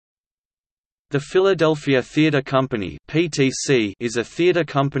The Philadelphia Theatre Company (PTC) is a theatre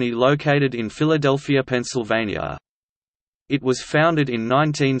company located in Philadelphia, Pennsylvania. It was founded in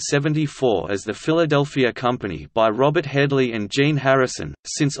 1974 as the Philadelphia Company by Robert Hedley and Gene Harrison.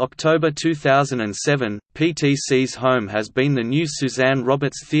 Since October 2007, PTC's home has been the new Suzanne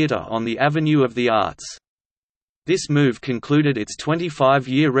Roberts Theatre on the Avenue of the Arts. This move concluded its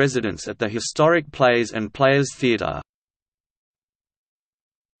 25-year residence at the historic Plays and Players Theatre.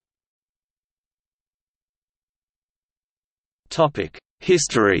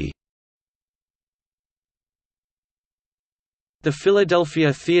 History. The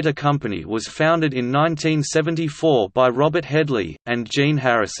Philadelphia Theatre Company was founded in 1974 by Robert Hedley, and Gene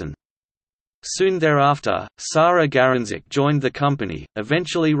Harrison. Soon thereafter, Sarah Garanzik joined the company,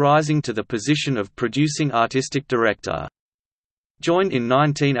 eventually rising to the position of producing artistic director. Joined in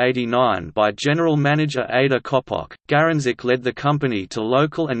 1989 by general manager Ada Kopok, Garanzik led the company to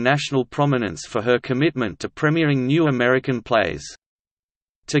local and national prominence for her commitment to premiering new American plays.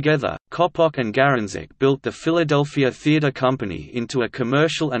 Together, Kopok and Garanzik built the Philadelphia Theatre Company into a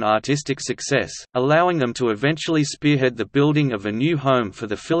commercial and artistic success, allowing them to eventually spearhead the building of a new home for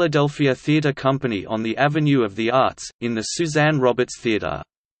the Philadelphia Theatre Company on the Avenue of the Arts, in the Suzanne Roberts Theatre.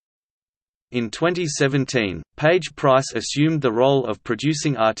 In 2017, Paige Price assumed the role of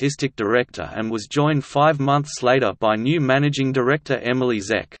producing artistic director and was joined 5 months later by new managing director Emily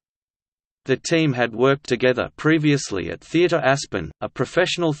Zeck. The team had worked together previously at Theatre Aspen, a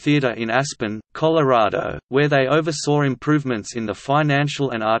professional theatre in Aspen, Colorado, where they oversaw improvements in the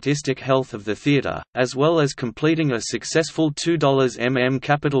financial and artistic health of the theatre, as well as completing a successful $2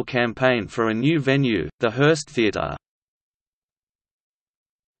 capital campaign for a new venue, the Hearst Theatre.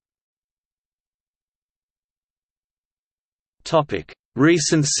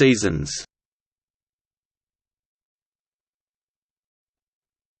 Recent seasons.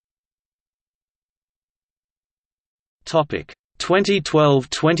 Topic: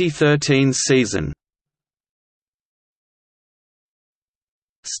 2012-2013 season.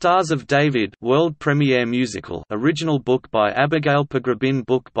 Stars of David world premiere musical, original book by Abigail Pogrebin,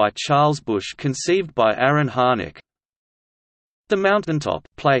 book by Charles Bush, conceived by Aaron Harnick. The Mountaintop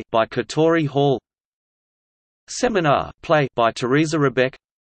play by Katori Hall. Seminar play by Teresa Rebeck.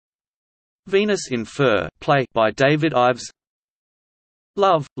 Venus in Fur play by David Ives.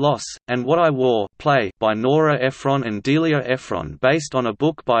 Love, Loss, and What I Wore play by Nora Ephron and Delia Ephron, based on a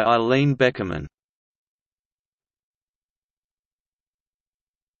book by Eileen Beckerman.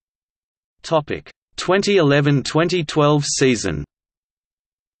 2011-2012 season.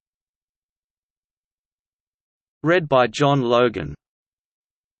 Read by John Logan.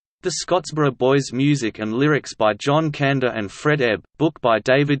 The Scottsboro Boys, music and lyrics by John Kander and Fred Ebb, book by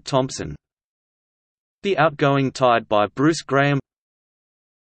David Thompson. The Outgoing Tide by Bruce Graham.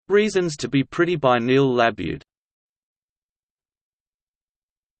 Reasons to be Pretty by Neil Labute.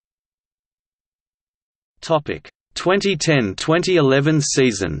 2010-2011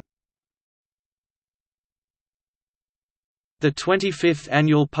 season. The 25th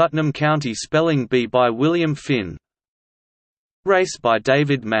Annual Putnam County Spelling Bee by William Finn. Race by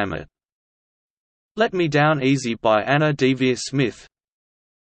David Mamet. Let Me Down Easy by Anna Devere Smith.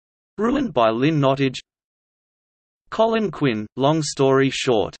 Ruined by Lynn Nottage. Colin Quinn, Long Story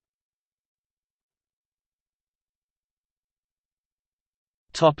Short.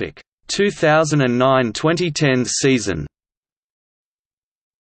 2009-2010 season.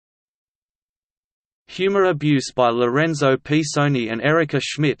 Humor Abuse by Lorenzo Pisoni and Erica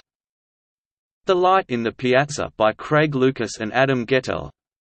Schmidt. The Light in the Piazza by Craig Lucas and Adam Gettel.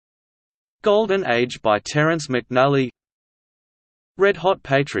 Golden Age by Terrence McNally. Red Hot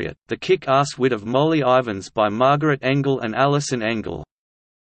Patriot, The Kick-Ass Wit of Molly Ivins by Margaret Engel and Allison Engel.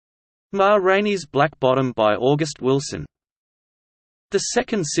 Ma Rainey's Black Bottom by August Wilson. The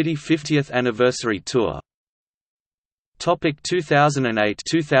Second City 50th Anniversary Tour.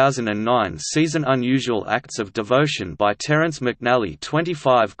 2008-2009 season. Unusual Acts of Devotion by Terrence McNally.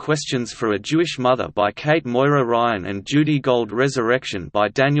 25 Questions for a Jewish Mother by Kate Moira Ryan and Judy Gold. Resurrection by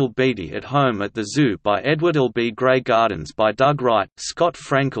Daniel Beatty. At Home at the Zoo by Edward L. B. Grey. Gardens by Doug Wright, Scott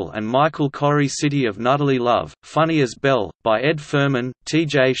Frankel and Michael Corey. City of Nuttally Love, Funny as Bell, by Ed Furman,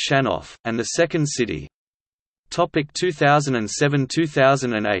 T.J. Shanoff, and The Second City.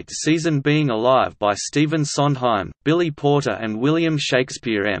 2007-2008 season. Being Alive by Stephen Sondheim, Billy Porter and William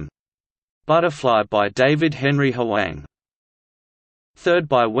Shakespeare. M. Butterfly by David Henry Hwang. Third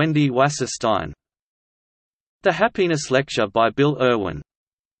by Wendy Wasserstein. The Happiness Lecture by Bill Irwin.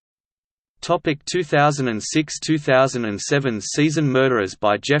 2006–2007 season Murderers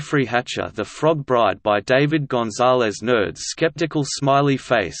by Jeffrey Hatcher, The Frog Bride by David Gonzalez, Nerds Skeptical Smiley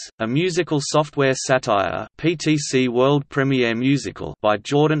Face, a musical software satire, PTC World Premiere Musical by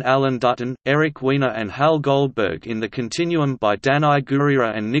Jordan Allen Dutton, Eric Weiner and Hal Goldberg, In the Continuum by Danai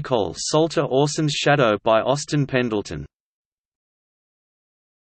Gurira and Nicole Salter, Orson's Shadow by Austin Pendleton.